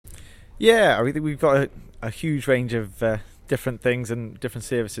Yeah, I think we've got a huge range of different things and different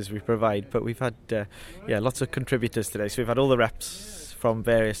services we provide, but we've had lots of contributors today. So we've had all the reps from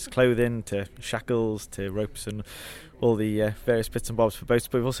various clothing to shackles to ropes and all the various bits and bobs for boats.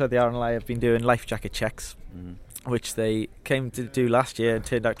 But we've also had the RNLI have been doing life jacket checks, which they came to do last year and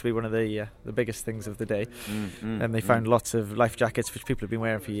turned out to be one of the biggest things of the day. And they found lots of life jackets which people have been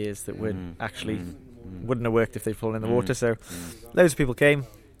wearing for years that wouldn't have worked if they'd fallen in the water. So loads of people came,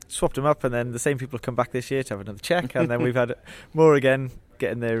 swapped them up, and then the same people have come back this year to have another check, and then we've had more again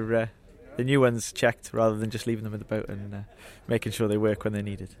getting their the new ones checked rather than just leaving them in the boat and making sure they work when they're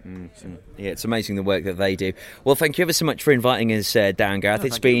needed. Yeah, it's amazing the work that they do. Well, thank you ever so much for inviting us down, Gareth.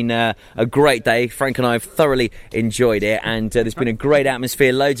 It's been a great day. Frank and I have thoroughly enjoyed it, and there's been a great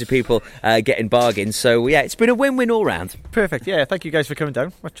atmosphere, loads of people getting bargains. So, yeah, it's been a win-win all round. Perfect. Yeah, thank you guys for coming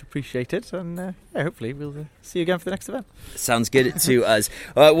down. Much appreciated. And hopefully we'll see you again for the next event. Sounds good to us.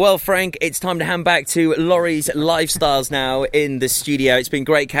 Well, Frank, it's time to hand back to Lawrie's Lifestyles now in the studio. It's been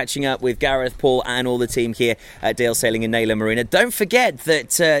great catching up with Gareth, Paul and all the team here at Dale Sailing and Naylor Marina. Don't forget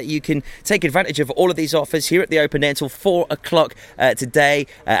that you can take advantage of all of these offers here at the open day until 4 o'clock today.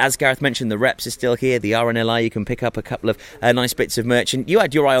 As Gareth mentioned, the reps are still here. The RNLI, you can pick up a couple of nice bits of merch. And you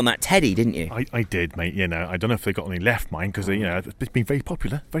had your eye on that teddy, didn't you? I did, mate. You know, I don't know if they got any left, mine, because it's been very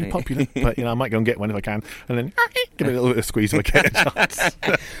popular. But I might go and get one if I can, and then give it a little bit of squeeze if I get a chance.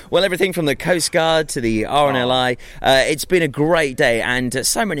 Well, everything from the Coast Guard to the RNLI, it's been a great day, and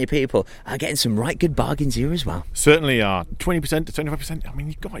so many people are getting some right good bargains here as well. Certainly are. 20% to 25%. I mean,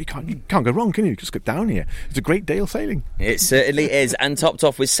 you can't go wrong, can you? Just get down here. It's a great Dale Sailing. It certainly is. And topped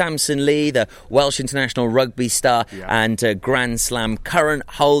off with Samson Lee, the Welsh international rugby star and Grand Slam current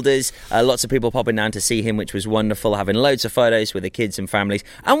holders. Lots of people popping down to see him, which was wonderful, having loads of photos with the kids and families.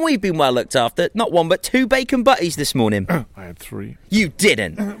 And we've been well looked after. Not one, but 2 bacon butties this morning. I had 3. You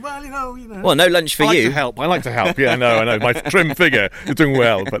didn't? Well, you know. Well, no lunch for you. I like to help. Yeah, I know. My trim figure is doing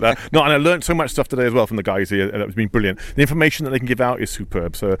well. But and I learned so much stuff today as well from the guys here. It's been brilliant. The information that they can give out is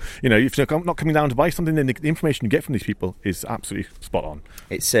superb. So, if you're not coming down to buy something, then the information you get from these people is absolutely spot on.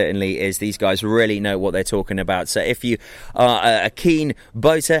 It certainly is. These guys really know what they're talking about. So if you are a keen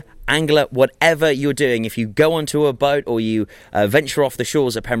boater, angler, whatever you're doing, if you go onto a boat or you venture off the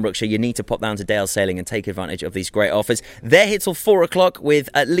shores of Pembrokeshire, you need to pop down to Dale Sailing and take advantage of these great offers. They're here till 4 o'clock with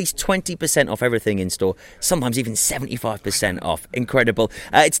at least 20% off everything in store, sometimes even 75% off. Incredible.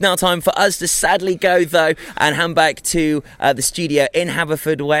 It's now time for us to sadly go, though, and hand back to the studio in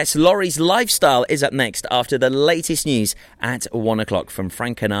Haverfordwest. Lawrie's Lifestyle is up next after the latest news at 1 o'clock from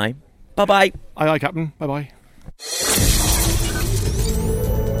Frank and I. Bye-bye. Aye, Captain. Bye-bye.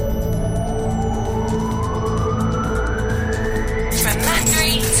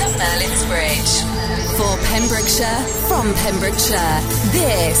 Merlin's Bridge. For Pembrokeshire, from Pembrokeshire,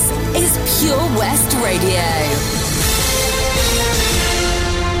 this is Pure West Radio.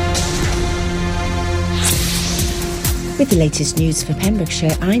 With the latest news for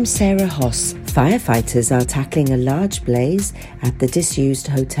Pembrokeshire, I'm Sarah Hoss. Firefighters are tackling a large blaze at the disused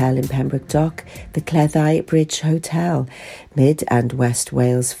hotel in Pembroke Dock, the Cleddau Bridge Hotel. Mid and West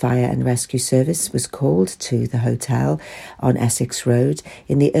Wales Fire and Rescue Service was called to the hotel on Essex Road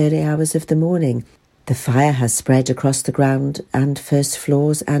in the early hours of the morning. The fire has spread across the ground and first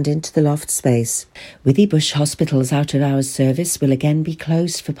floors and into the loft space. Withybush Hospital's out-of-hours service will again be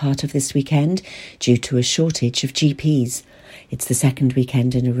closed for part of this weekend due to a shortage of GPs. It's the second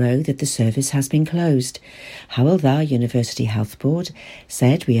weekend in a row that the service has been closed. Hywel Dda University Health Board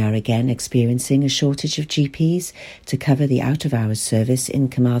said we are again experiencing a shortage of GPs to cover the out-of-hours service in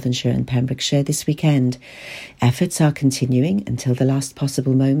Carmarthenshire and Pembrokeshire this weekend. Efforts are continuing until the last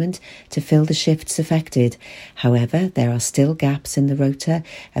possible moment to fill the shifts affected. However, there are still gaps in the rota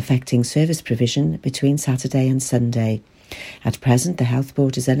affecting service provision between Saturday and Sunday. At present, the Health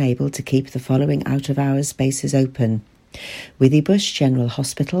Board is unable to keep the following out-of-hours spaces open. Withybush General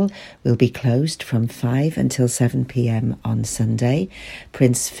Hospital will be closed from 5 until 7 p.m. on Sunday.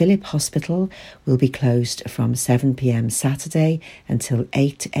 Prince Philip Hospital will be closed from 7 p.m. Saturday until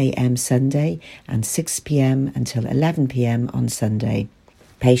 8 a.m. Sunday and 6 p.m. until 11 p.m. on Sunday.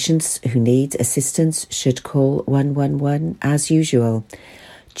 Patients who need assistance should call 111 as usual.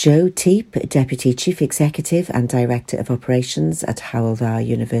 Joe Teep, Deputy Chief Executive and Director of Operations at Hywel Dda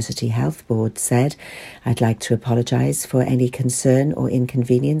University Health Board, said, "I'd like to apologise for any concern or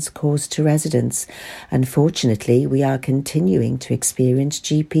inconvenience caused to residents. Unfortunately, we are continuing to experience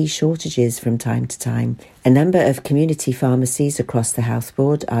GP shortages from time to time. A number of community pharmacies across the Health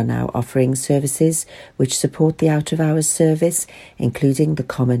Board are now offering services which support the out-of-hours service, including the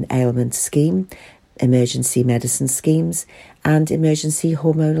Common Ailment Scheme, emergency medicine schemes and emergency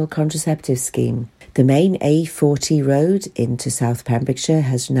hormonal contraceptive scheme. The main A40 road into South Pembrokeshire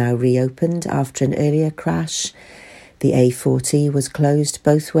has now reopened after an earlier crash. The A40 was closed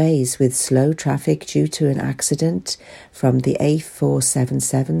both ways with slow traffic due to an accident from the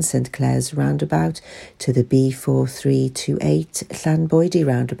A477 St Clair's roundabout to the B4328 Llanboidy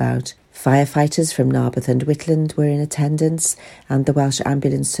roundabout. Firefighters from Narberth and Whitland were in attendance, and the Welsh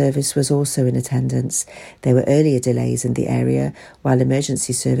Ambulance Service was also in attendance. There were earlier delays in the area while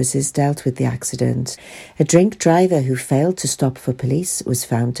emergency services dealt with the accident. A drink driver who failed to stop for police was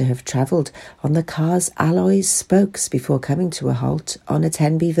found to have travelled on the car's alloy spokes before coming to a halt on a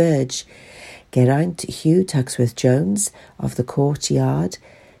Tenby verge. Geraint Hugh Tuxworth-Jones of the Courtyard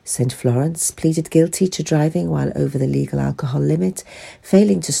St Florence pleaded guilty to driving while over the legal alcohol limit,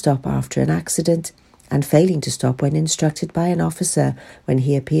 failing to stop after an accident and failing to stop when instructed by an officer when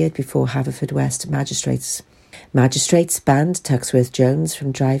he appeared before Haverfordwest magistrates. Magistrates banned Tuxworth-Jones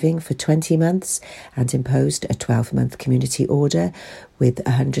from driving for 20 months and imposed a 12-month community order with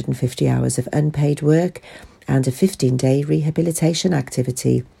 150 hours of unpaid work and a 15-day rehabilitation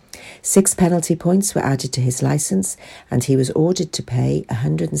activity. 6 penalty points were added to his licence and he was ordered to pay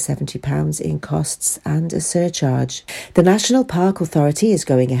 £170 in costs and a surcharge. The National Park Authority is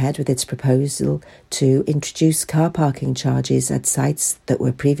going ahead with its proposal to introduce car parking charges at sites that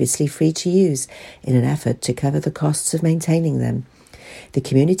were previously free to use in an effort to cover the costs of maintaining them. The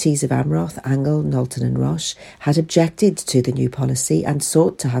communities of Amroth, Angle, Knowlton and Rosh had objected to the new policy and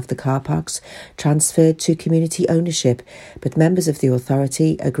sought to have the car parks transferred to community ownership, but members of the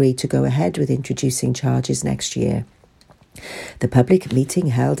authority agreed to go ahead with introducing charges next year. The public meeting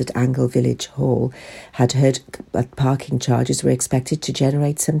held at Angle Village Hall had heard that parking charges were expected to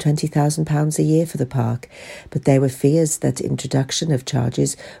generate some £20,000 a year for the park, but there were fears that introduction of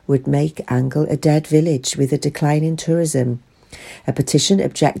charges would make Angle a dead village with a decline in tourism. A petition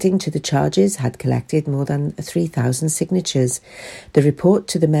objecting to the charges had collected more than 3,000 signatures. The report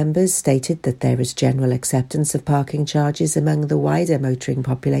to the members stated that there is general acceptance of parking charges among the wider motoring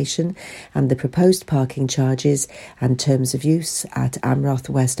population, and the proposed parking charges and terms of use at Amroth,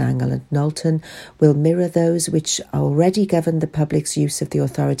 West Angle and Knowlton will mirror those which already govern the public's use of the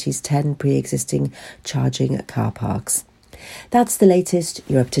authority's 10 pre-existing charging car parks. That's the latest.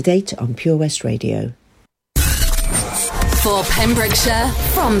 You're up to date on Pure West Radio. For Pembrokeshire,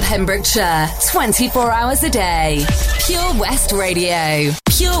 from Pembrokeshire, 24 hours a day. Pure West Radio.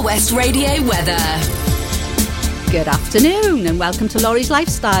 Pure West Radio weather. Good afternoon and welcome to Lawrie's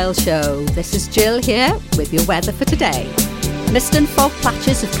Lifestyle Show. This is Jill here with your weather for today. Mist and fog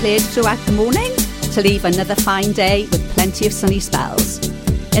patches have cleared throughout the morning to leave another fine day with plenty of sunny spells.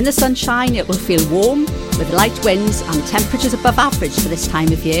 In the sunshine it will feel warm with light winds and temperatures above average for this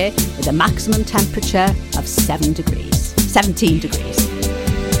time of year with a maximum temperature of 17 degrees.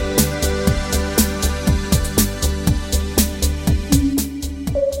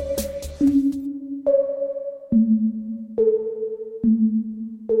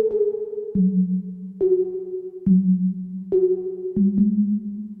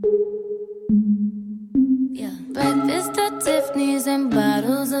 Breakfast at Tiffany's and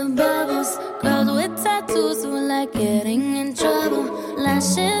bottles of bubbles. Girls with tattoos who like getting in trouble.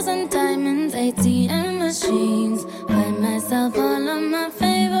 Lashes and diamonds, ATM machines. Buy myself all of my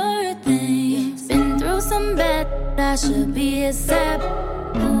favorite things. Been through some bad, I should be a sap.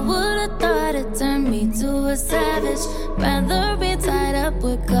 Who would've thought it turned me to a savage? Rather be tied up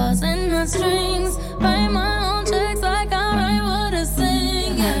with calls and the strings. Write my own checks like I write what I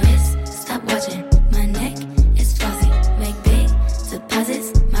sing. My wrist, stop watching. My neck is flossy. Make big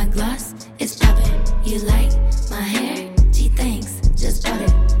deposits. My gloss is popping. You like my hair? Gee, thanks. Just bought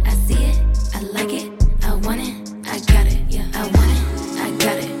it. I see it. I like it. I want it. I got it. Yeah, I want it. I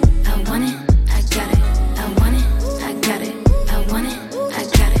got it. I want it. I got it. I want it. I got it. I want it. I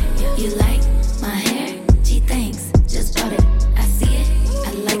got it. Yeah. You like my hair? Gee, thanks. Just bought it. I see it.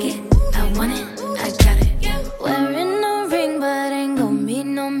 I like it. I want it. I got it. Yeah. Wearing a ring, but ain't gon' be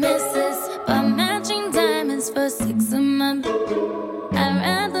no misses. But matching diamonds for 6 a month. I'd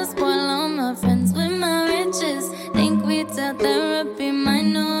rather spoil all my friends with my riches. Think we tell therapy my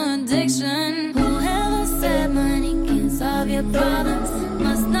new addiction. Whoever said money can't solve your problems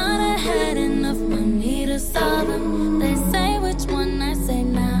must not have had enough money to solve them. They say which one, I say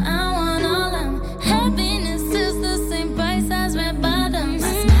nah, I want all them. Happiness is the same price as red bottoms.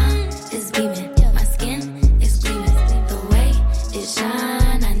 My smile is beaming, my skin is gleaming. The way it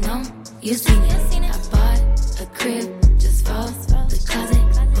shine, I know you seen it. I bought a crib just for the closet,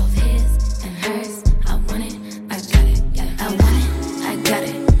 both his and hers. I want it, I got it. I want it, I got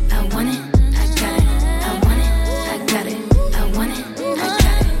it. I want it, I got it. I want it, I got it. I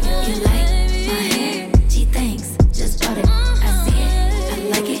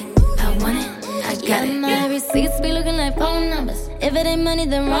If it ain't money,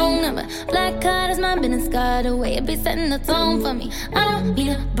 then wrong number. Black card is my business card. The way it be setting the tone for me. I don't need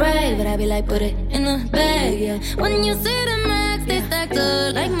a brag, but I be like, put it in the bag, yeah. When you see the max, they stack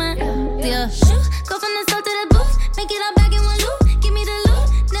up like mine, yeah. Go from the south to the booth, make it all back in one loop. Give me the loot,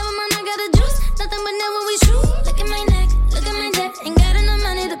 never mind, I got the juice. Nothing but never we shoot. Look at my neck, look at my neck. Ain't got enough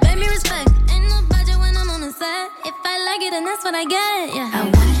money to pay me respect. Ain't no budget when I'm on the set. If I like it, then that's what I get, yeah.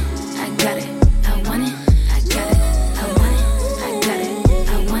 I want it, I got it. I want it, I got it. I want it, I got it.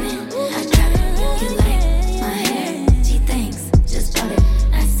 I want it, I got it. You like my hair? She thinks, just bought it.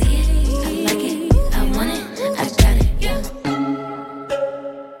 I see it, I like it. I want it, I got it, yeah.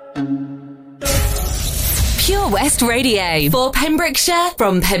 Pure West Radio for Pembrokeshire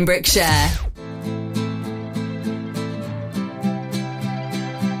from Pembrokeshire.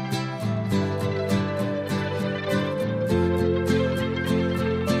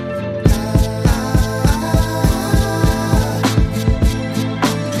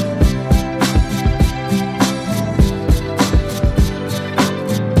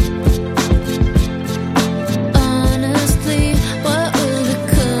 Honestly, what will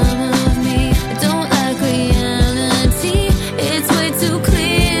become of me? I don't like reality. It's way too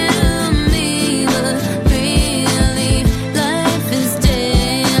clear to me, but really, life is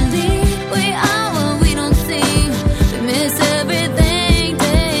daily. We are what we don't see. We miss everything,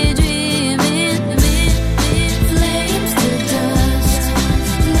 daydreaming. Flames to dust,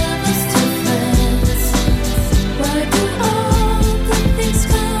 lovers to friends. Why do all good things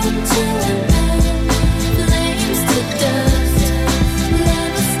come to an end? Flames to dust,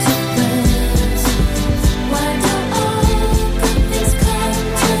 lovers to friends. Why do all good things come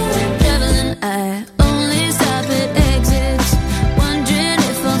to an end? Traveling, I only stop at exits, wondering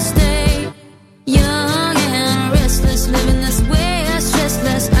if I'll stay. Young and restless, living this way, I stress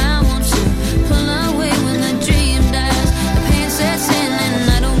less. I want to pull away when the dream dies. The pain sets in and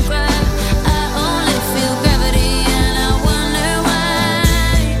I don't cry. I only feel gravity and I wonder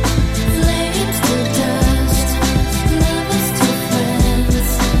why. Flames to dust, lovers to friends.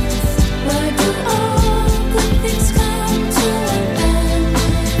 Why do all good things come to an end?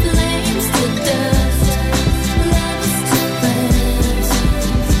 Flames to dust, lovers to friends.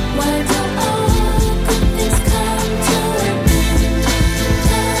 Why do all good things come to an end?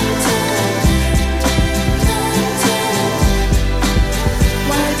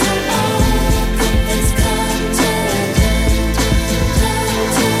 Why do all good things come to an end?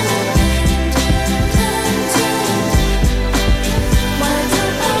 Why do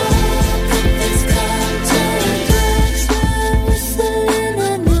all good things come to an end? Whistling a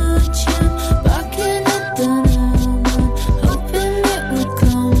new tune, barking at the new moon, hoping it would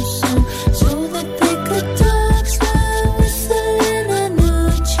come soon, so that they could talk slow. Whistling a new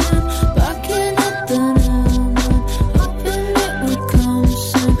tune, barking at the new moon, hoping it would come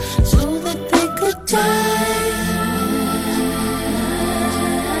soon, so that they could die.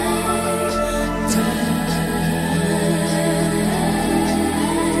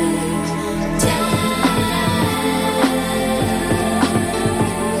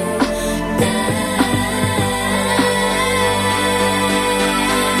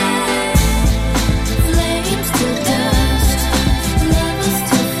 Flames to dust, lovers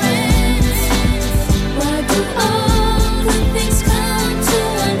to friends. Why do all good things come to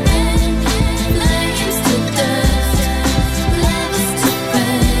an end? Flames to dust, lovers to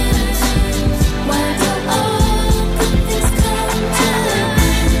friends. Why do all good things come to an end?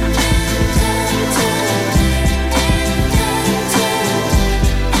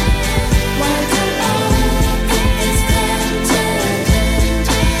 Why do all good things come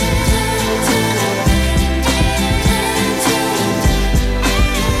to an end? Why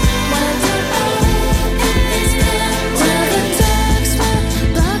do all good things come to an end? The dark spot,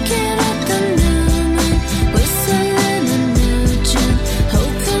 barking at the new moon, whistling a new tune,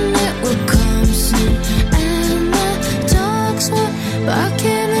 hoping it would come soon. And the dark spot,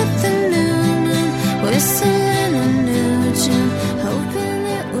 barking at the new moon, whistling a new tune, hoping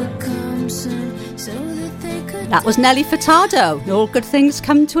it would come soon, so that they could. That was Nelly Furtado. All good things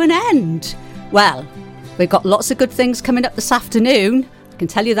come to an end. Well, we've got lots of good things coming up this afternoon. I can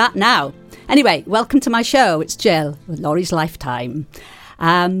tell you that now. Anyway, welcome to my show. It's Jill with Laurie's Lifetime.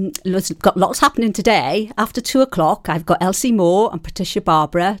 Got lots happening today. After 2 o'clock, I've got Elsie Moore and Patricia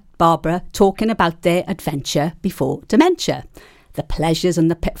Barbara talking about their adventure before dementia, the pleasures and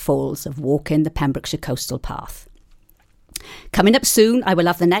the pitfalls of walking the Pembrokeshire Coastal Path. Coming up soon, I will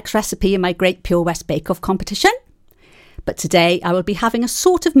have the next recipe in my Great Pure West Bake Off competition. But today I will be having a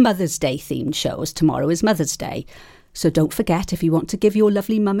sort of Mother's Day themed show, as tomorrow is Mother's Day. So don't forget, if you want to give your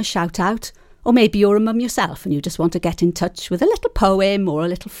lovely mum a shout out, Or maybe you're a mum yourself and you just want to get in touch with a little poem or a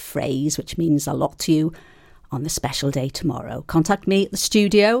little phrase which means a lot to you on the special day tomorrow. Contact me at the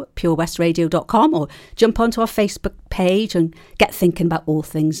studio, purewestradio.com, or jump onto our Facebook page and get thinking about all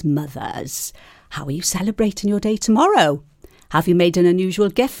things mothers. How are you celebrating your day tomorrow? Have you made an unusual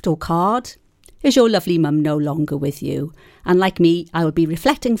gift or card? Is your lovely mum no longer with you? And like me, I will be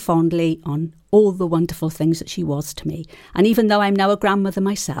reflecting fondly on all the wonderful things that she was to me. And even though I'm now a grandmother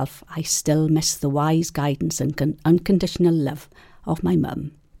myself, I still miss the wise guidance and unconditional love of my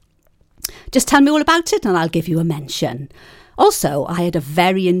mum. Just tell me all about it and I'll give you a mention. Also, I had a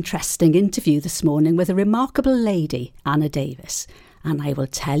very interesting interview this morning with a remarkable lady, Anna Davis, and I will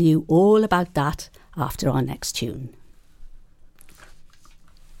tell you all about that after our next tune.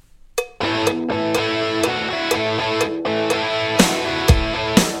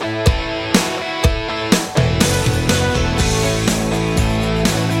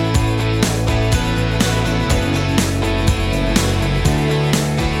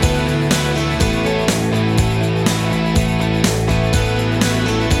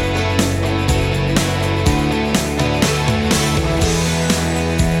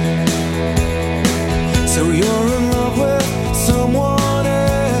 So you're in love with someone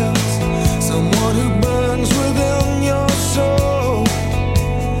else, someone who burns within your soul,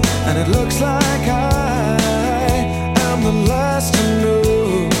 and it looks like I am the last to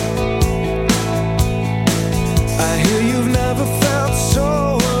know. I hear you've never felt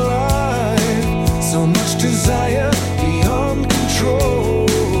so alive, so much desire beyond control,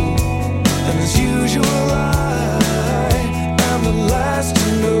 and as usual I am the last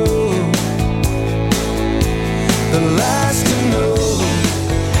to know. The last to know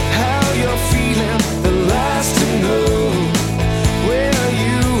how you're feeling, the last to know where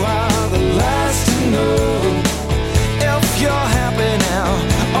you are, the last to know if you're happy now,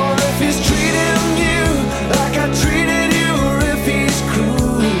 or if he's treating you like I treated you, or if he's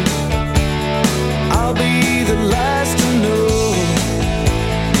cruel. I'll be the last to know.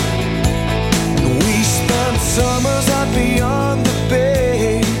 We spent summers out beyond the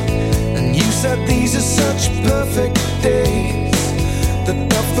bay, and you said these are such perfect days. The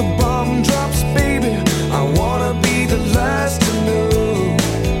stuff the bomb drops, baby, I wanna be the last to know.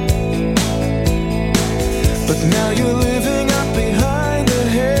 But now you're living up behind the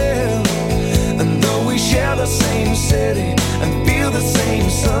hill, and though we share the same city and feel the same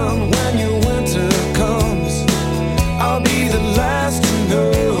sun, when your winter comes, I'll be the last to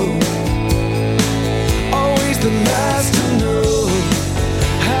know. Always the last to know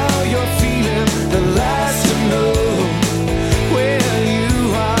how you're feeling, the last to know where you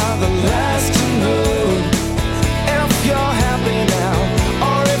are, the last to know if you're happy now,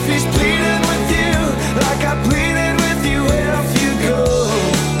 or if he's pleading with you like I pleaded with you. If you go,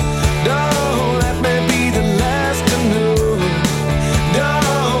 don't let me be the last to know.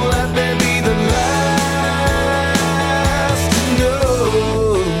 Don't let me be the last to know.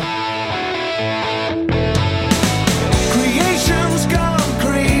 Creation's gone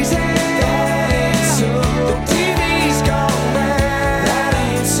crazy. That ain't so. The TV's gone mad. That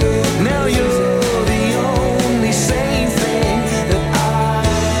ain't so. Now you're the only sane thing that I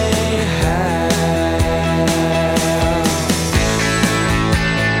have.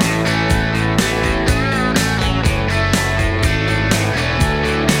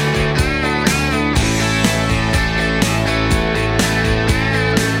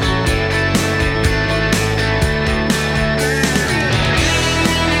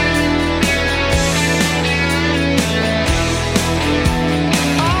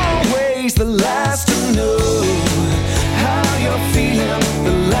 Always the last to know how you're feeling,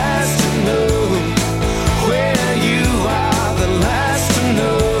 the last to know where you are, the last to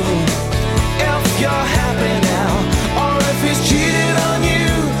know if you're happy now, or if he's cheated on you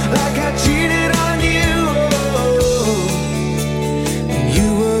like I cheated on you. And you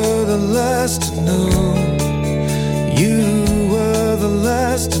were the last to know. You were the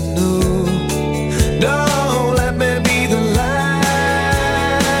last to know. Don't let me be the last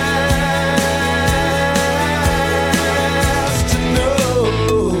to know.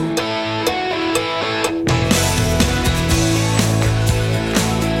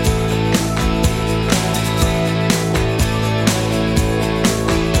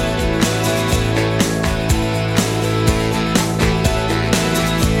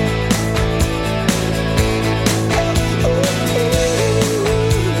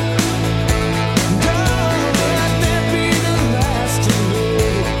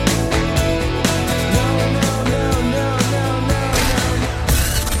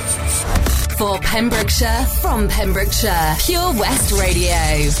 For Pembrokeshire, from Pembrokeshire, Pure West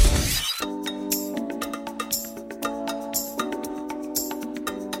Radio.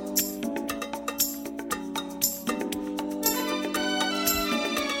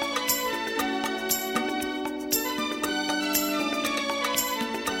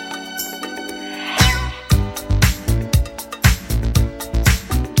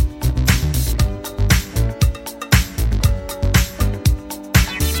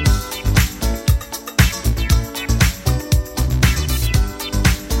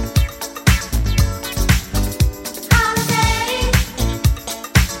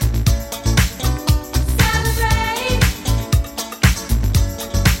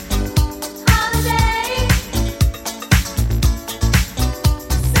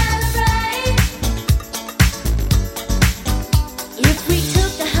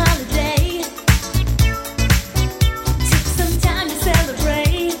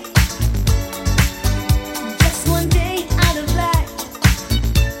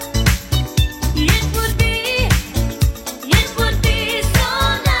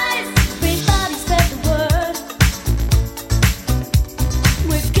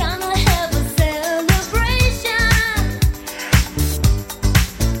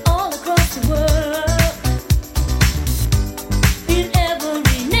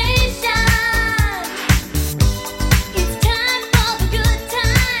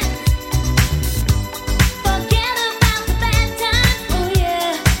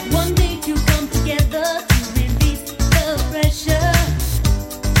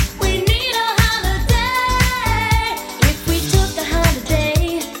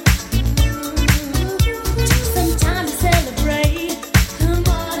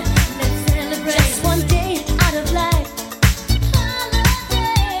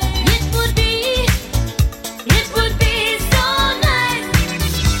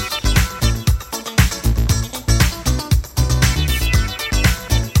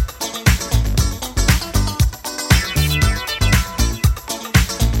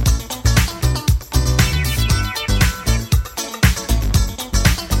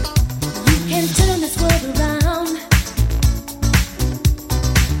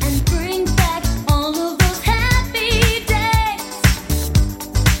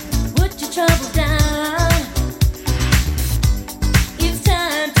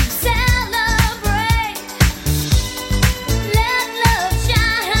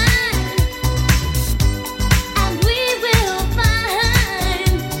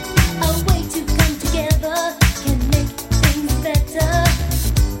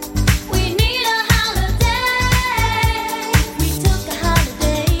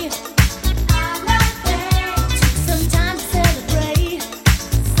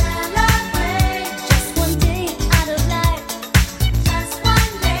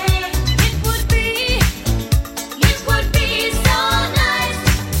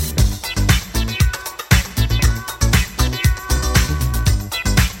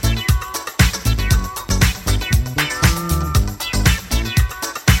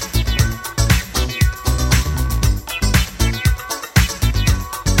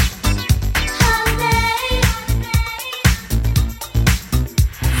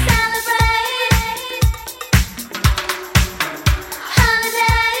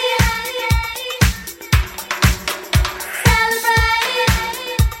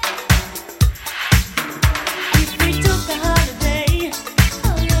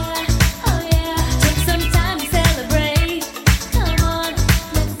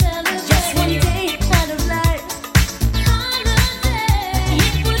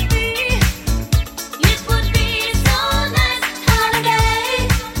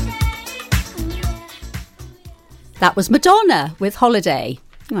 That was Madonna with Holiday.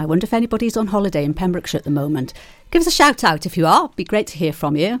 I wonder if anybody's on holiday in Pembrokeshire at the moment. Give us a shout out if you are. It'd be great to hear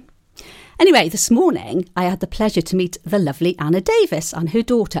from you. Anyway, this morning I had the pleasure to meet the lovely Anna Davis and her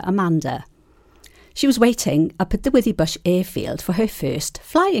daughter Amanda. She was waiting up at the Withybush airfield for her first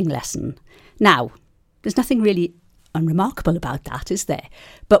flying lesson. Now, there's nothing really unremarkable about that, is there?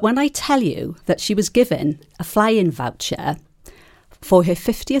 But when I tell you that she was given a fly-in voucher for her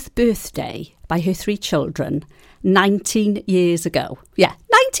 50th birthday by her 3 children 19 years ago. Yeah,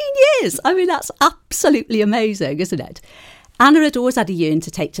 19 years! I mean, that's absolutely amazing, isn't it? Anna had always had a yearn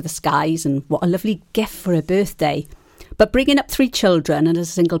to take to the skies, and what a lovely gift for her birthday. But bringing up 3 children and as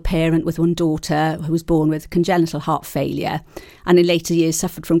a single parent with one daughter who was born with congenital heart failure and in later years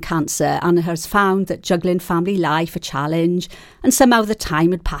suffered from cancer, Anna has found that juggling family life a challenge, and somehow the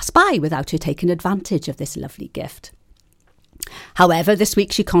time had passed by without her taking advantage of this lovely gift. However, this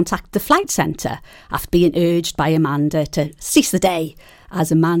week she contacted the flight centre after being urged by Amanda to seize the day,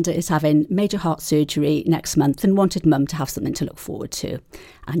 as Amanda is having major heart surgery next month and wanted Mum to have something to look forward to.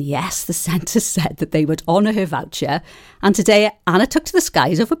 And yes, the centre said that they would honour her voucher, and today Anna took to the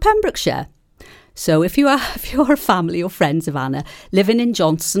skies over Pembrokeshire. So if you're a family or friends of Anna living in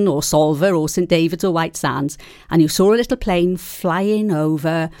Johnston or Solver or St David's or White Sands, and you saw a little plane flying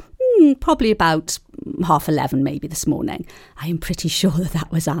over, probably about 11:30 maybe this morning, I am pretty sure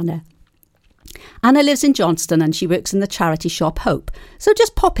that was Anna. Anna lives in Johnston and she works in the charity shop Hope, so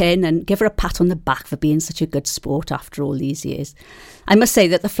just pop in and give her a pat on the back for being such a good sport after all these years. I must say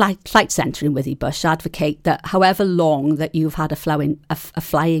that the flight centre in Withybush advocate that however long that you've had a flying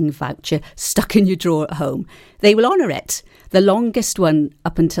voucher stuck in your drawer at home, they will honour it. The longest one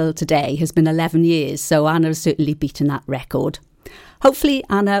up until today has been 11 years, so Anna has certainly beaten that record. Hopefully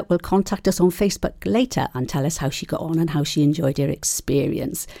Anna will contact us on Facebook later and tell us how she got on and how she enjoyed her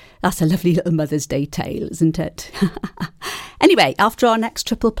experience. That's a lovely little Mother's Day tale, isn't it? Anyway, after our next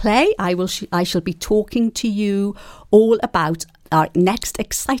triple play, I shall be talking to you all about our next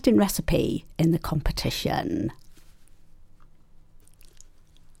exciting recipe in the competition.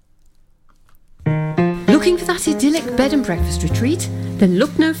 Looking for that idyllic bed and breakfast retreat? Then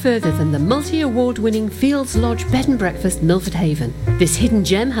look no further than the multi-award-winning Fields Lodge Bed and Breakfast, Milford Haven. This hidden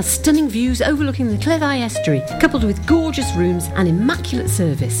gem has stunning views overlooking the Cleddau estuary, coupled with gorgeous rooms and immaculate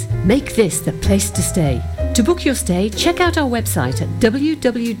service. Make this the place to stay. To book your stay, check out our website at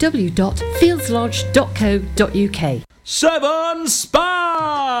www.fieldslodge.co.uk. 7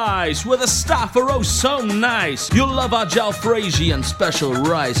 Spice, where the staff are oh so nice. You'll love our jalfrezi and special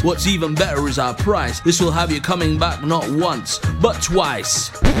rice. What's even better is our price. This will have you coming back not once, but twice.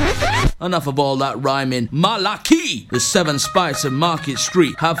 Enough of all that rhyming. Malaki! The 7 Spice of Market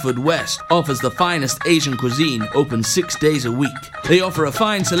Street, Haverfordwest, offers the finest Asian cuisine, open 6 days a week. They offer a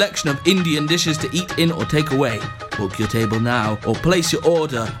fine selection of Indian dishes to eat in or take away. Book your table now or place your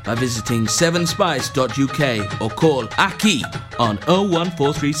order by visiting 7spice.uk or call Aki on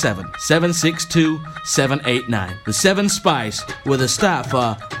 01437 762 789. The 7 Spice, where the staff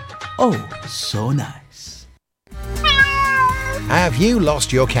are oh so nice. Have you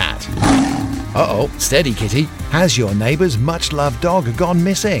lost your cat? Uh-oh, steady kitty. Has your neighbour's much-loved dog gone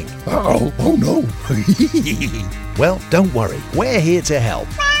missing? Uh-oh, oh no. Well, don't worry, we're here to help.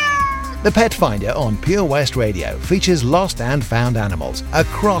 The Pet Finder on Pure West Radio features lost and found animals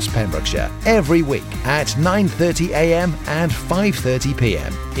across Pembrokeshire every week at 9:30am and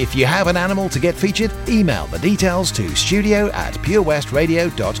 5:30pm. If you have an animal to get featured, email the details to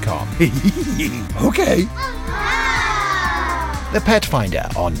studio@purewestradio.com. Okay. The Pet Finder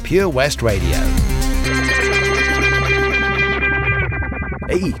on Pure West Radio.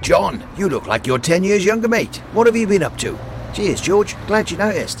 Hey, John, you look like you're 10 years younger, mate. What have you been up to? Cheers, George. Glad you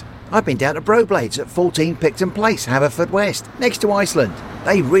noticed. I've been down to Broblades at 14 Picton Place, Haverfordwest, next to Iceland.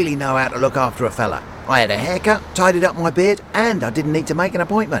 They really know how to look after a fella. I had a haircut, tidied up my beard, and I didn't need to make an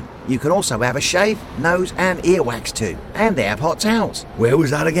appointment. You can also have a shave, nose and ear wax too. And they have hot towels. Where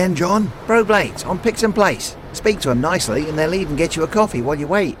was that again, John? Broblades on Picton Place. Speak to them nicely and they'll even get you a coffee while you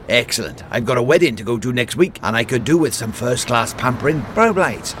wait. Excellent. I've got a wedding to go to next week and I could do with some first-class pampering.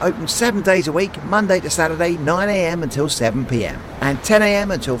 Broblades, open 7 days a week, Monday to Saturday, 9am until 7pm. And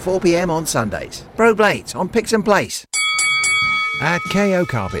 10am until 4pm on Sundays. Broblades on Picton Place. At KO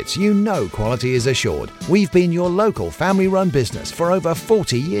Carpets, you know quality is assured. We've been your local family-run business for over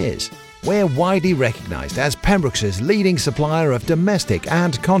 40 years. We're widely recognised as Pembrokeshire's leading supplier of domestic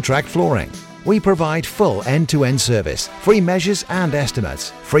and contract flooring. We provide full end-to-end service, free measures and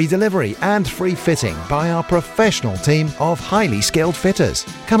estimates, free delivery and free fitting by our professional team of highly skilled fitters.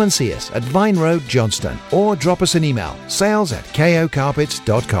 Come and see us at Vine Road, Johnston, or drop us an email,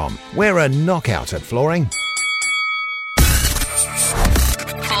 sales@kocarpets.com. We're a knockout at flooring.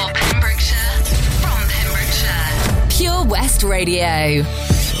 West Radio.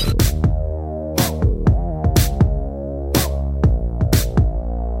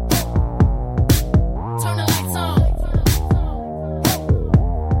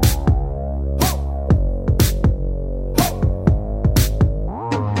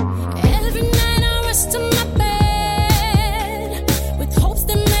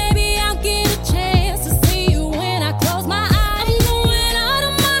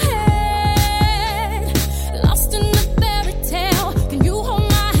 Can you hold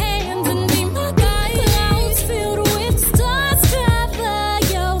my hand and be my guide? Clouds filled with stars cover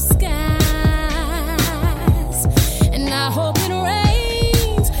your skies, and I hope it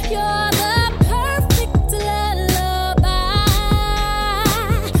rains. You're the perfect lullaby.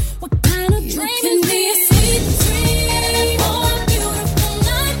 What kind of dream can be a sweet dream or a beautiful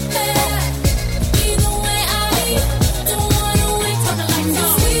nightmare? Either way, I don't wanna wake up like no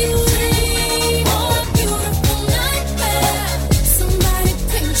sweet dream or a beautiful nightmare. Somebody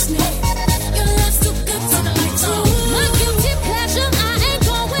pinch me. Your love's too good to let go. My guilty pleasure, I ain't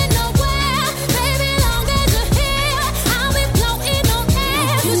going nowhere. Baby, long as you're here, I'll be floating on air.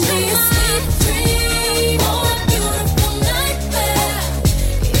 You should be a sweet dream or a beautiful nightmare.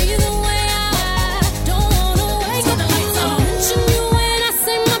 Either way, I don't wanna wake up like no. Mention you when I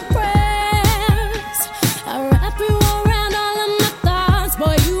say my prayers. I wrap you around all of my thoughts.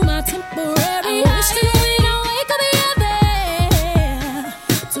 Boy, you my temporary. I wish that when I wake up, you're there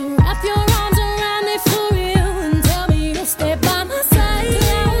to wrap your arms around me for real and tell me you'll stay by my side.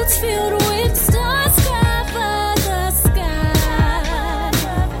 Clouds filled with stars cover the sky,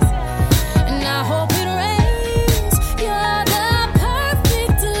 and I hope it rains. You're the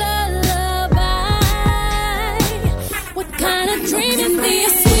perfect lullaby. What kind of dream can be a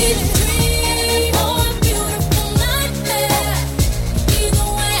sweet dream or a beautiful nightmare? Either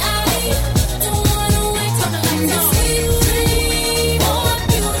way, I don't wanna wake up like no sweet dream or a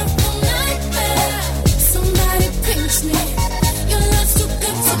beautiful nightmare. Somebody pinch me. Your love's too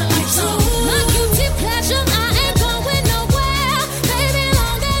good to let go. My guilty pleasure, I ain't going nowhere. Baby,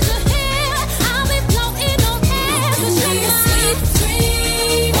 long as you're here, I'll be floating on air. Could be a sweet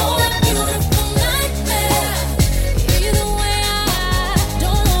dream or a beautiful nightmare. Either way, I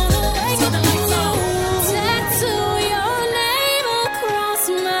don't wanna wake up like no. Tattoo your name across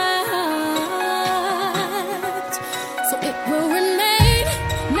my heart, so it will remain.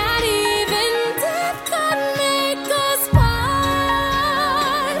 Not even death could make us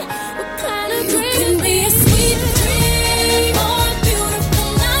part. What kind of dream can be a sweet dream or a beautiful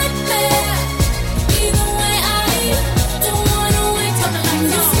nightmare? Either way, I don't wanna wake up like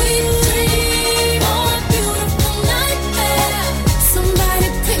no sweet dream or a beautiful nightmare. Somebody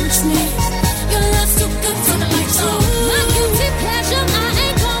pinch me. Your love's too good to let go. My guilty pleasure, I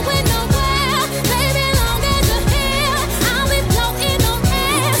ain't going nowhere. Baby, long as you're here, I'll be floating on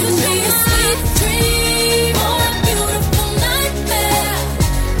air. Could be a sweet dream or a beautiful nightmare.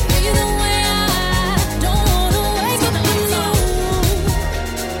 Either way, I don't wanna wake up like no.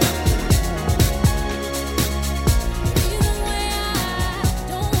 Either way, I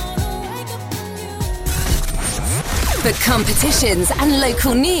don't wanna wake up from you. For competitions and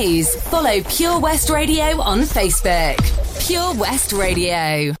local news, follow Pure West Radio on Facebook. Pure West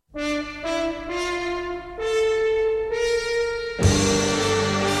Radio.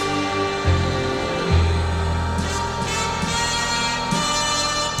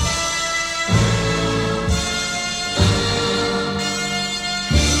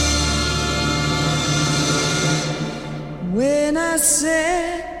 When I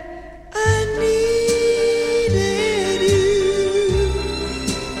said I needed you,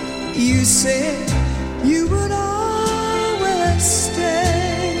 you said you would always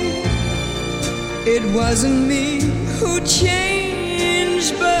stay. It wasn't me who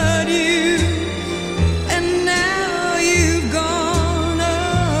changed, but you. And now you've gone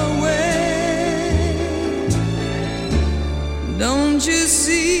away. Don't you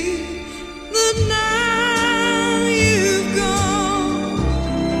see that now you've gone,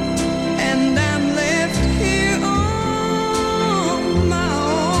 and I'm left here on my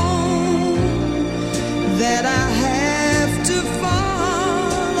own, that I have to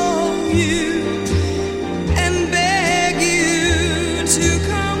follow you and beg you to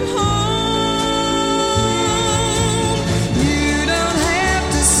come home. You don't have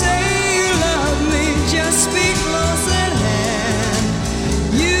to say you love me, just be close at hand.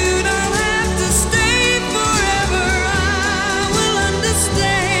 You don't have to stay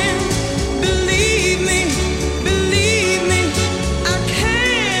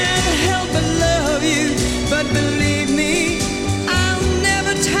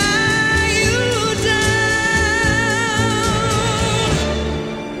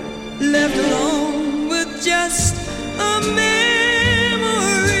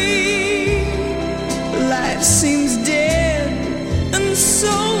so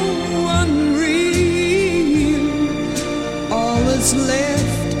unreal. All that's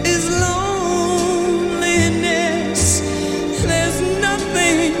left is loneliness. There's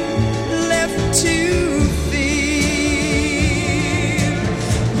nothing left to feel.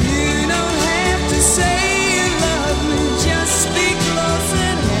 You don't have to say you love me, just be close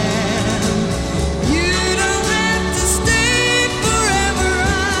at hand. You don't have to stay forever,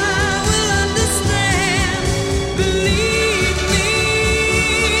 I will understand. Believe me,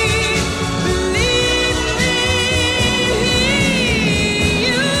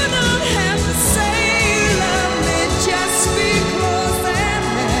 you don't have to say you love me, just be close at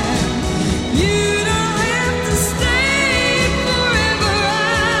hand. You don't have to stay forever,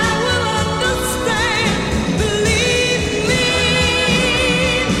 I will understand. Believe me,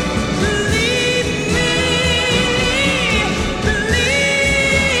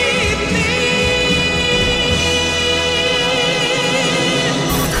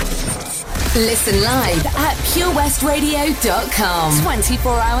 Listen live at purewestradio.com.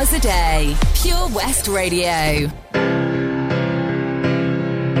 24 hours a day. Pure West Radio.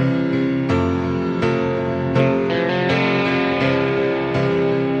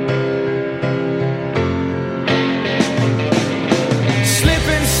 slip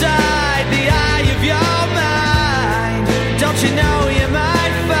inside the eye of your mind. Don't you know you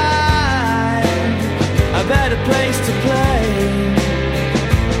might find a better place to play?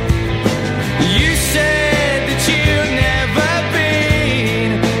 You said that you've never been,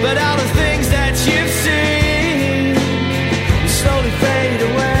 but all the things that you've seen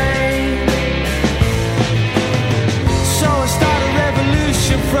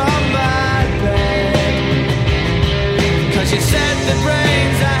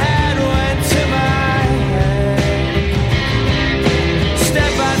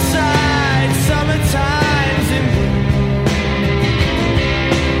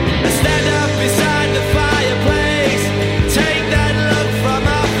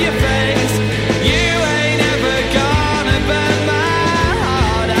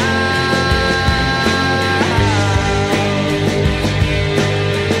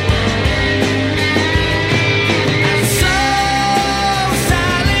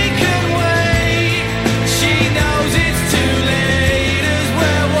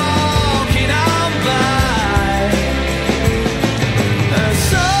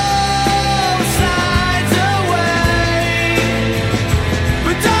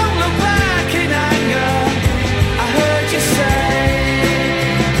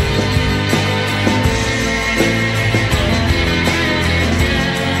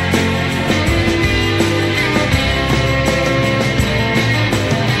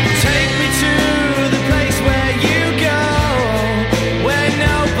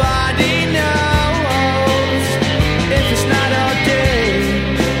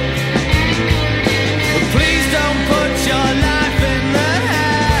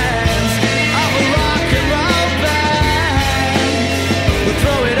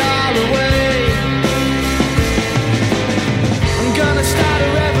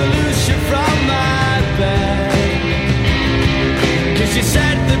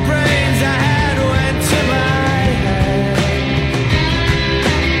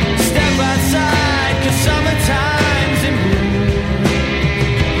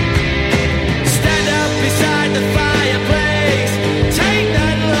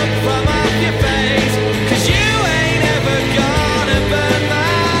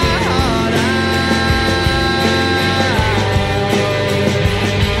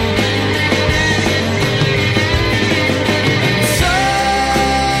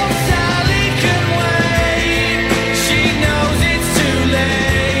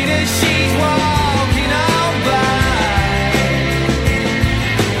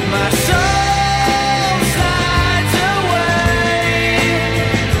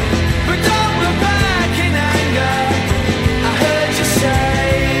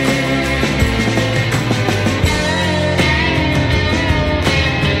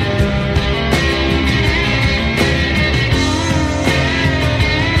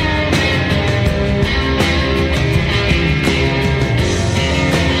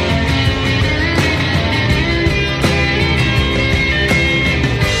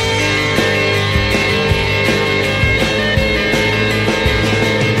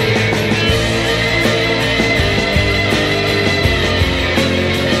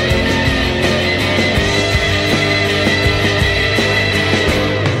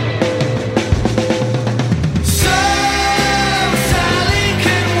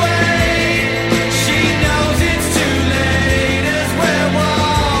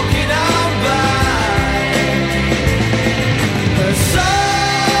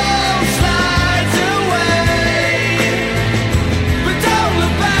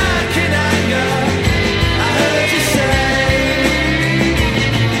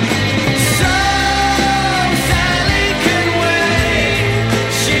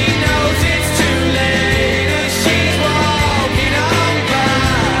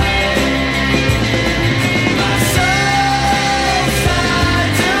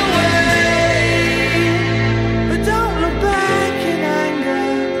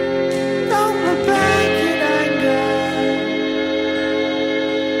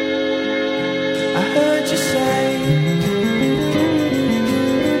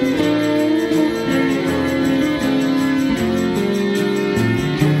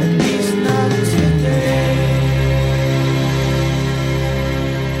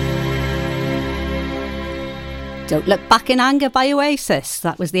Don't Look Back in Anger by Oasis.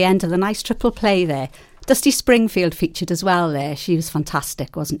 That was the end of the nice triple play there. Dusty Springfield featured as well there. She was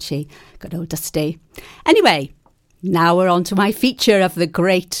fantastic, wasn't she? Good old Dusty. Anyway, now we're on to my feature of the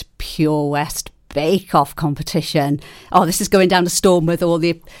great Pure West Bake Off competition. Oh, this is going down a storm with all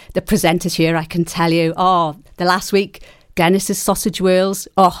the presenters here, I can tell you. Oh, the last week, Glennis's sausage whirls.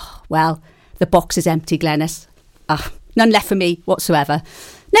 Oh, well, the box is empty, Glennis. None left for me whatsoever.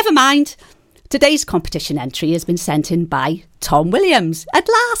 Never mind. Today's competition entry has been sent in by Tom Williams. At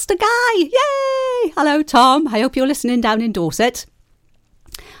last, a guy! Yay! Hello, Tom. I hope you're listening down in Dorset.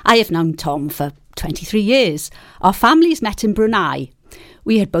 I have known Tom for 23 years. Our families met in Brunei.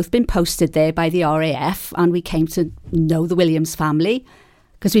 We had both been posted there by the RAF, and we came to know the Williams family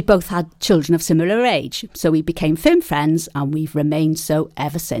because we both had children of similar age. So we became firm friends, and we've remained so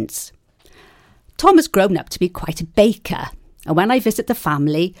ever since. Tom has grown up to be quite a baker. And when I visit the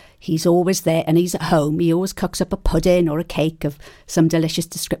family, he's always there and he's at home. He always cooks up a pudding or a cake of some delicious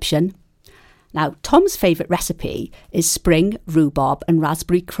description. Now, Tom's favourite recipe is spring rhubarb and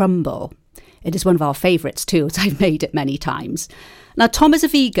raspberry crumble. It is one of our favourites too, as I've made it many times. Now, Tom is a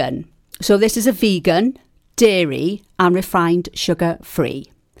vegan. So this is a vegan, dairy and refined sugar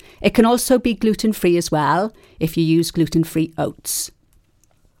free. It can also be gluten-free as well if you use gluten-free oats.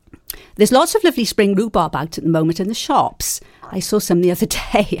 There's lots of lovely spring rhubarb out at the moment in the shops. I saw some the other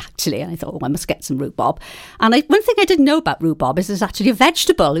day, actually, and I thought, I must get some rhubarb. And one thing I didn't know about rhubarb is it's actually a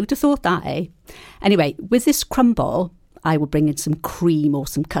vegetable. Who'd have thought that, eh? Anyway, with this crumble, I will bring in some cream or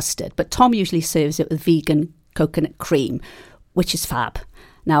some custard. But Tom usually serves it with vegan coconut cream, which is fab.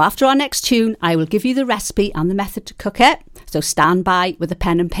 Now, after our next tune, I will give you the recipe and the method to cook it. So stand by with a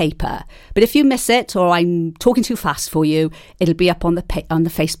pen and paper. But if you miss it or I'm talking too fast for you, it'll be up on the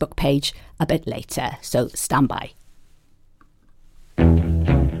Facebook page a bit later. So stand by.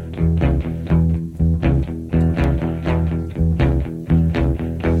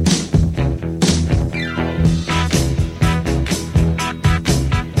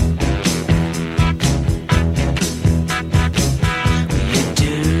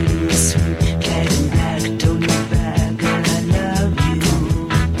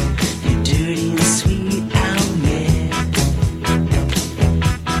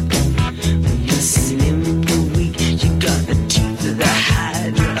 Slim in the week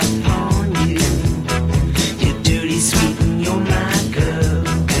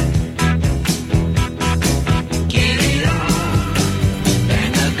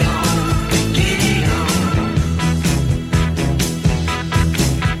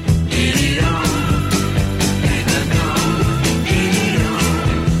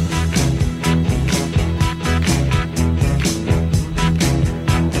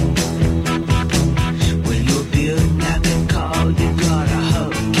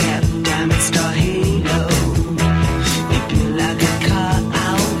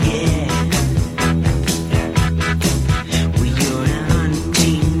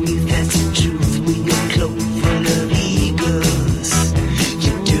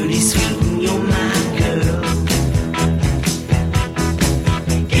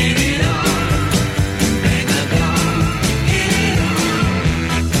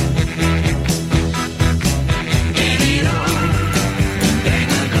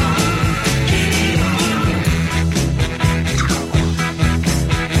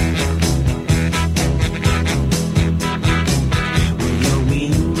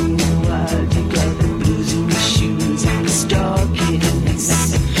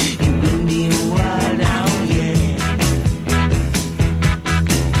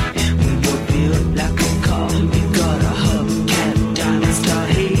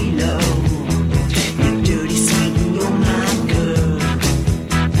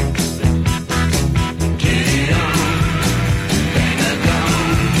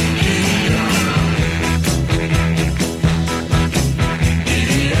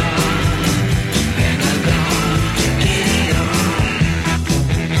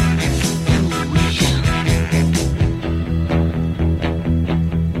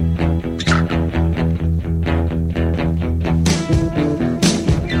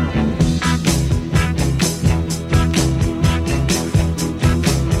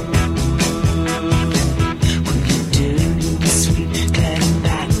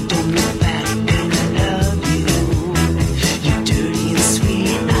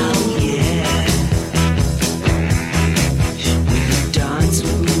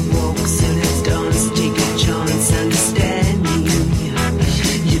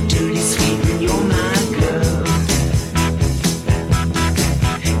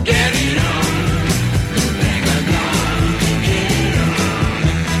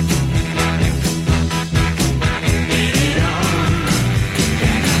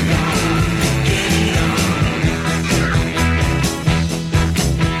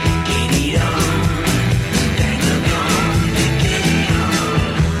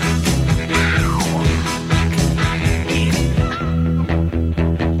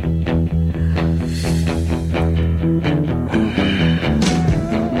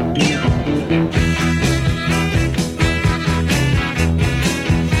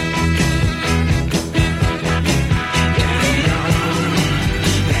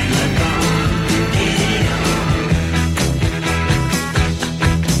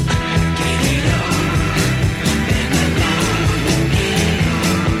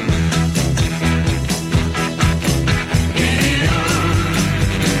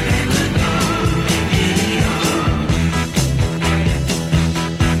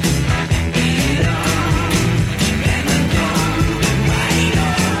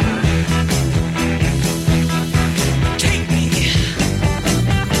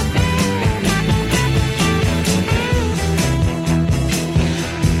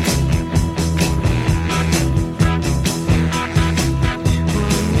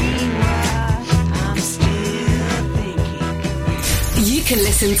can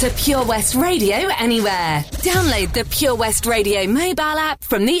listen to Pure West Radio anywhere. Download the Pure West Radio mobile app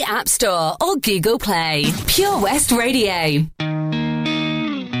from the App Store or Google Play. Pure West Radio.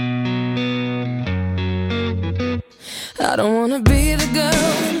 I don't wanna be the girl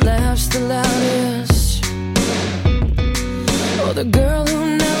that laughs the loudest, or the girl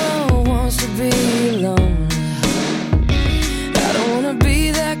who never wants to be alone. I don't wanna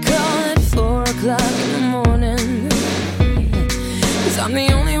be that call at 4 o'clock in the morning, 'cause I'm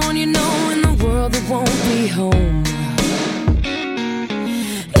the only one you know in the world that won't be home.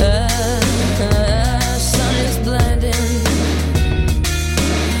 Sun is blinding,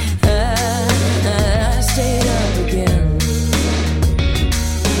 I stayed up again.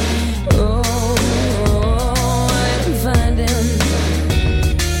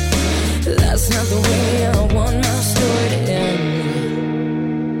 That's not the way I want my story to end.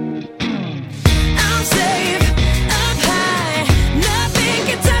 I'm safe up high, nothing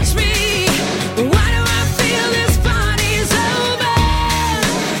can touch me. Why do I feel this party's over?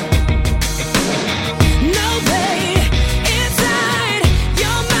 No pain inside,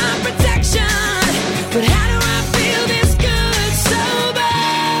 you're my protection. But how do I feel this good sober?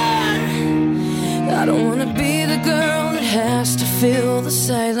 I don't wanna be the girl that has to fill the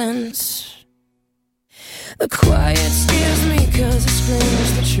silence. The quiet scares me 'cause it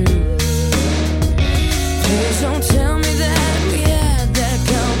screams the truth. Please don't tell me that we had that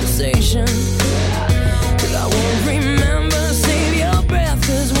conversation, 'cause I won't remember. Save your breath,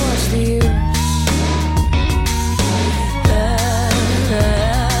 'cause what's the use? The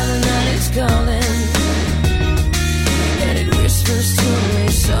night is calling, and it whispers to me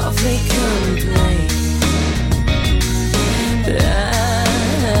softly, complain.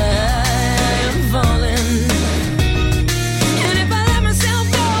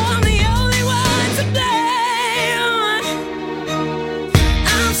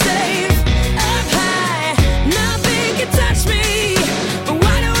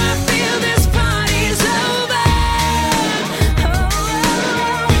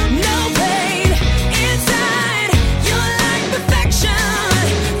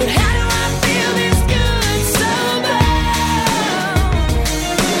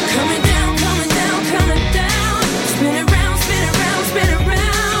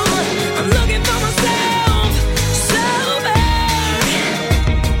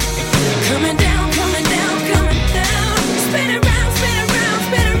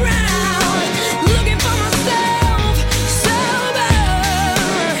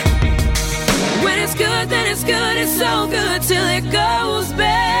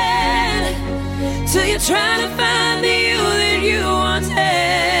 Trying to find the you that you once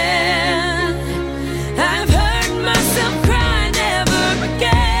had. I've heard myself cry never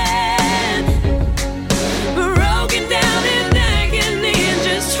again, broken down in agony and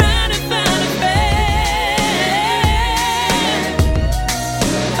just trying to find a friend.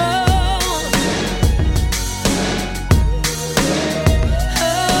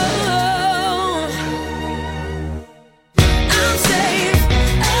 I'm safe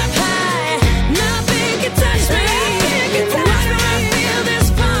up high, nothing can touch me. Why do I feel this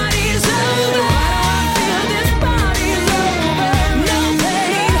party's over? Why do I feel this party's over? No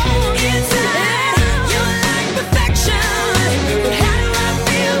pain inside, you're like perfection. But how do I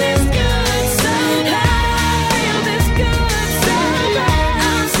feel this good sober? How do I feel this good sober?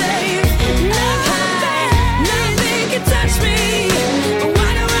 I'm safe up high, nothing can touch me. Why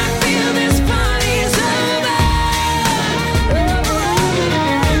do I feel this party's over?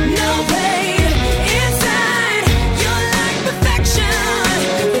 No pain inside, you're like perfection.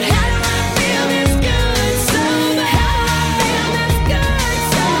 But how do I feel this good sober? How do I feel this good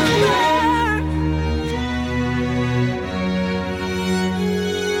sober?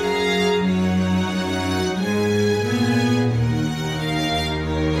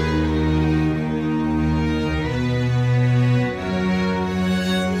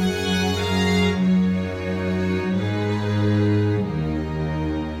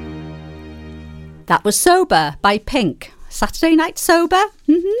 That was Sober by Pink. Saturday Night Sober?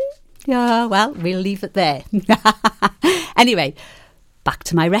 Yeah, well, we'll leave it there. Anyway, back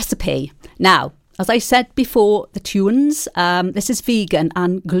to my recipe. Now, as I said before, the tunes, this is vegan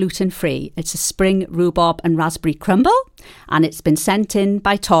and gluten-free. It's a spring rhubarb and raspberry crumble, and it's been sent in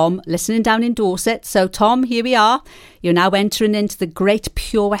by Tom, listening down in Dorset. So, Tom, here we are. You're now entering into the Great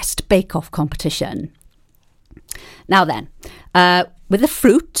Pure West Bake Off competition. Now then, with the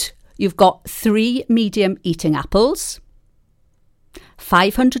fruit, you've got 3 medium eating apples,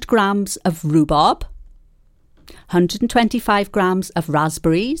 500 grams of rhubarb, 125 grams of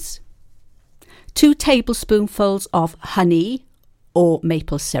raspberries, 2 tablespoonfuls of honey or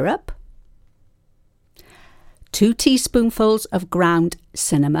maple syrup, 2 teaspoonfuls of ground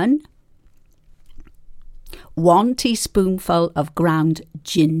cinnamon, 1 teaspoonful of ground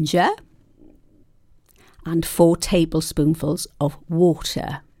ginger, and 4 tablespoonfuls of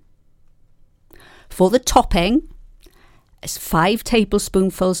water. For the topping, it's 5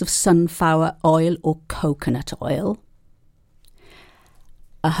 tablespoonfuls of sunflower oil or coconut oil,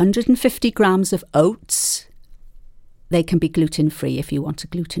 150 grams of oats. They can be gluten-free if you want a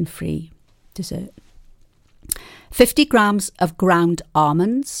gluten-free dessert. 50 grams of ground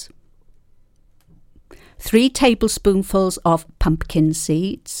almonds, 3 tablespoonfuls of pumpkin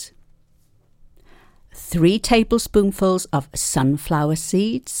seeds, 3 tablespoonfuls of sunflower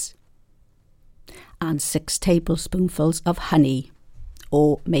seeds, and 6 tablespoonfuls of honey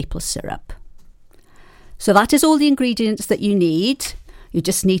or maple syrup. So that is all the ingredients that you need. You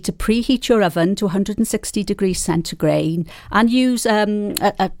just need to preheat your oven to 160 degrees centigrade and use a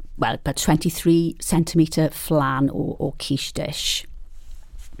 23 centimetre flan or quiche dish.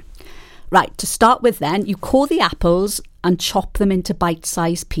 Right, to start with then, you core the apples and chop them into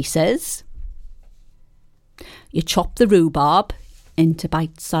bite-sized pieces. You chop the rhubarb into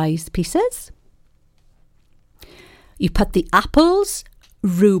bite-sized pieces. You put the apples,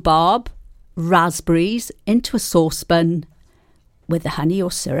 rhubarb, raspberries into a saucepan with the honey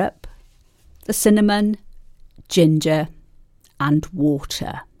or syrup, the cinnamon, ginger and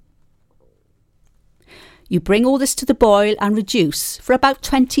water. You bring all this to the boil and reduce for about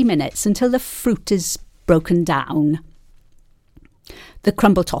 20 minutes until the fruit is broken down. The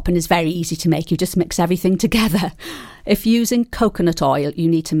crumble topping is very easy to make. You just mix everything together. If using coconut oil, you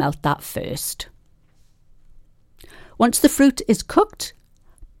need to melt that first. Once the fruit is cooked,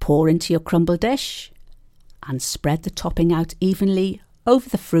 pour into your crumble dish and spread the topping out evenly over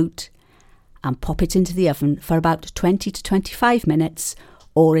the fruit and pop it into the oven for about 20 to 25 minutes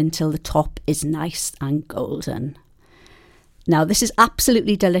or until the top is nice and golden. Now, this is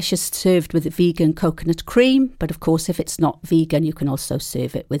absolutely delicious served with vegan coconut cream, but of course, if it's not vegan, you can also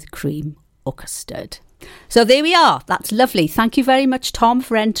serve it with cream or custard. So there we are. That's lovely. Thank you very much, Tom,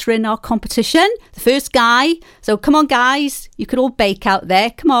 for entering our competition. The first guy. So come on, guys. You can all bake out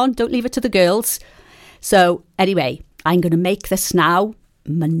there. Come on, don't leave it to the girls. So anyway, I'm going to make this now.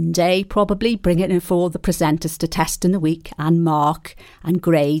 Monday probably, bring it in for all the presenters to test in the week and mark and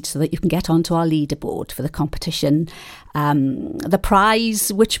grade so that you can get onto our leaderboard for the competition. The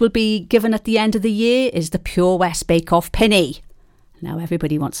prize, which will be given at the end of the year, is the Pure West Bake Off Pinny. Now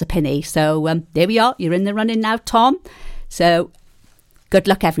everybody wants a pinny, so there we are. You're in the running now, Tom. So good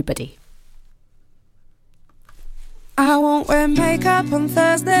luck, everybody. I won't wear makeup on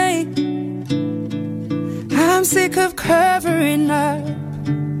Thursday. I'm sick of covering up.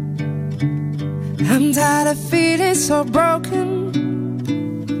 I'm tired of feeling so broken.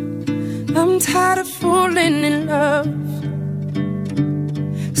 I'm tired of falling in love.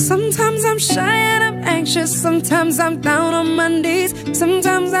 Sometimes I'm shy and I'm anxious. Sometimes I'm down on my knees.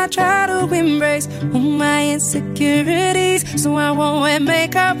 Sometimes I try to embrace all my insecurities. So I won't wear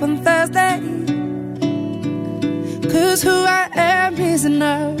makeup on Thursday, 'cause who I am is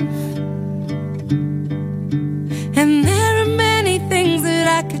enough. And there are many things that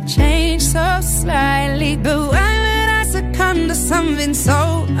I could change so slightly, but why would I succumb to something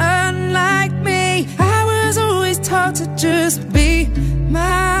so unlike me? I was always taught to just be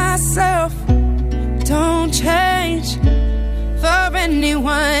myself. Don't change for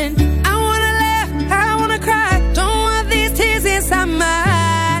anyone. I wanna laugh, I wanna cry. Don't want these tears inside my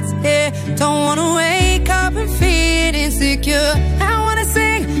eyes, yeah. Don't wanna wake up and feel insecure. I wanna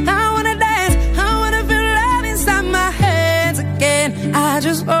sing, I wanna dance, I wanna feel love inside my hands again. I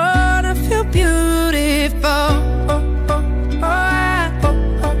just wanna feel beautiful.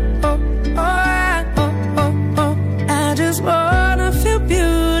 I just wanna feel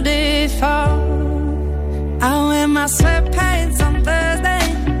beautiful. I wear my sweatpants on Thursday,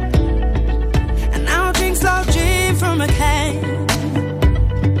 and I'll drink soft gin from a can.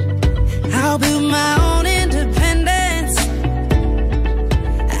 I'll build my own independence.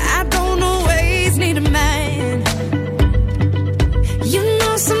 I don't always need a man. You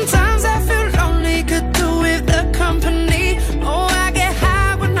know, sometimes I feel lonely, could do with the company. Oh, I get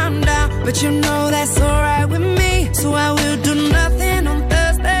high when I'm down, but you know that's alright with me. So I will do nothing on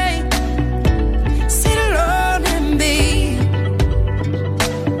Thursday. Sit alone and be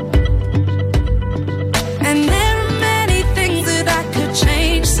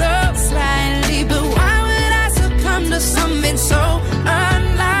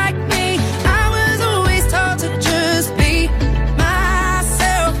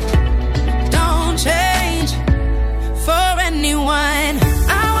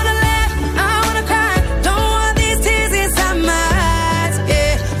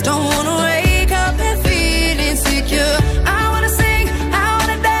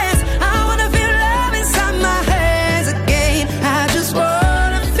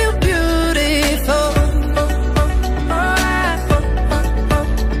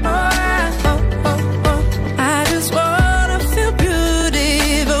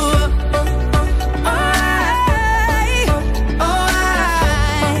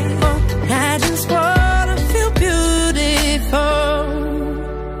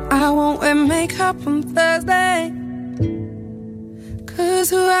I won't wear makeup on Thursday, 'cause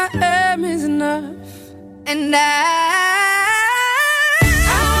who I am is enough. And I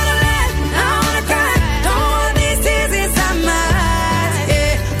wanna laugh, I wanna cry, don't want these tears inside my eyes,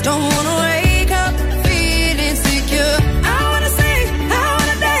 yeah. Don't wanna wake up feeling secure. I wanna sing, I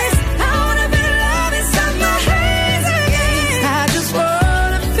wanna dance, I wanna feel love inside my hands again. I just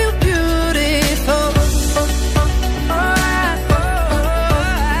wanna feel beautiful.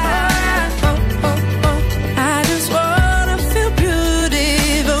 I just wanna feel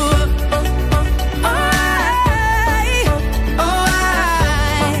beautiful.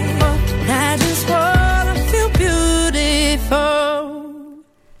 I just wanna feel beautiful.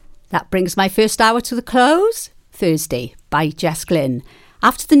 That brings my first hour to the close. Thursday by Jess Glynn.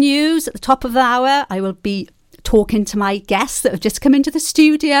 After the news at the top of the hour, I will be talking to my guests that have just come into the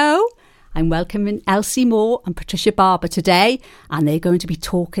studio. I'm welcoming Elsie Moore and Patricia Barber today, and they're going to be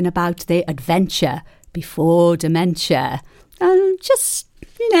talking about their adventure before dementia. And just,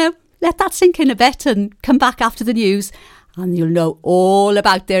 let that sink in a bit and come back after the news, and you'll know all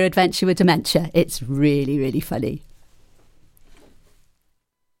about their adventure with dementia. It's really, really funny.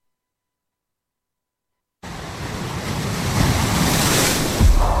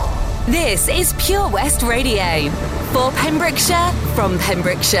 This is Pure West Radio. For Pembrokeshire, from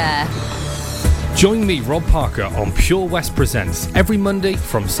Pembrokeshire. Join me, Rob Parker, on Pure West Presents every Monday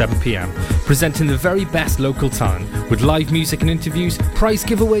from 7 p.m, presenting the very best local talent with live music and interviews, prize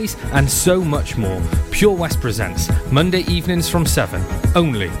giveaways and so much more. Pure West Presents, Monday evenings from 7,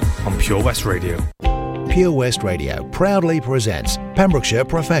 only on Pure West Radio. Pure West Radio proudly presents Pembrokeshire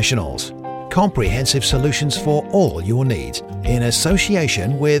Professionals. Comprehensive solutions for all your needs in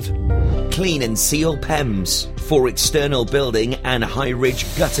association with Clean and Seal PEMS for external building and high-ridge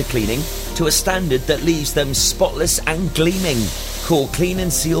gutter cleaning to a standard that leaves them spotless and gleaming. Call Clean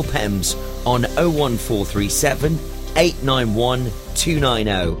and Seal PEMS on 01437 891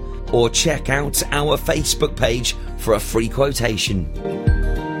 290 or check out our Facebook page for a free quotation.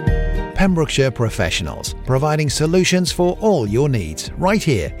 Pembrokeshire Professionals, providing solutions for all your needs right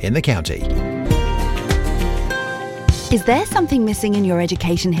here in the county. Is there something missing in your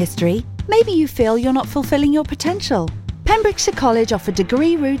education history? Maybe you feel you're not fulfilling your potential. Pembrokeshire College offer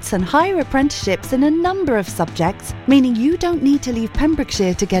degree routes and higher apprenticeships in a number of subjects, meaning you don't need to leave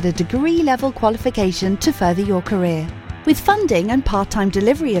Pembrokeshire to get a degree-level qualification to further your career. With funding and part-time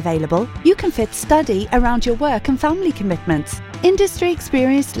delivery available, you can fit study around your work and family commitments.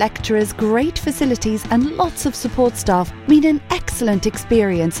 Industry-experienced lecturers, great facilities and lots of support staff mean an excellent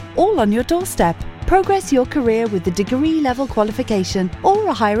experience, all on your doorstep. Progress your career with the degree-level qualification or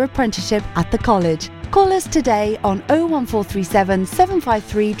a higher apprenticeship at the college. Call us today on 01437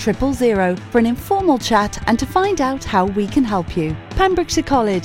 753 000 for an informal chat and to find out how we can help you. Pembrokeshire College,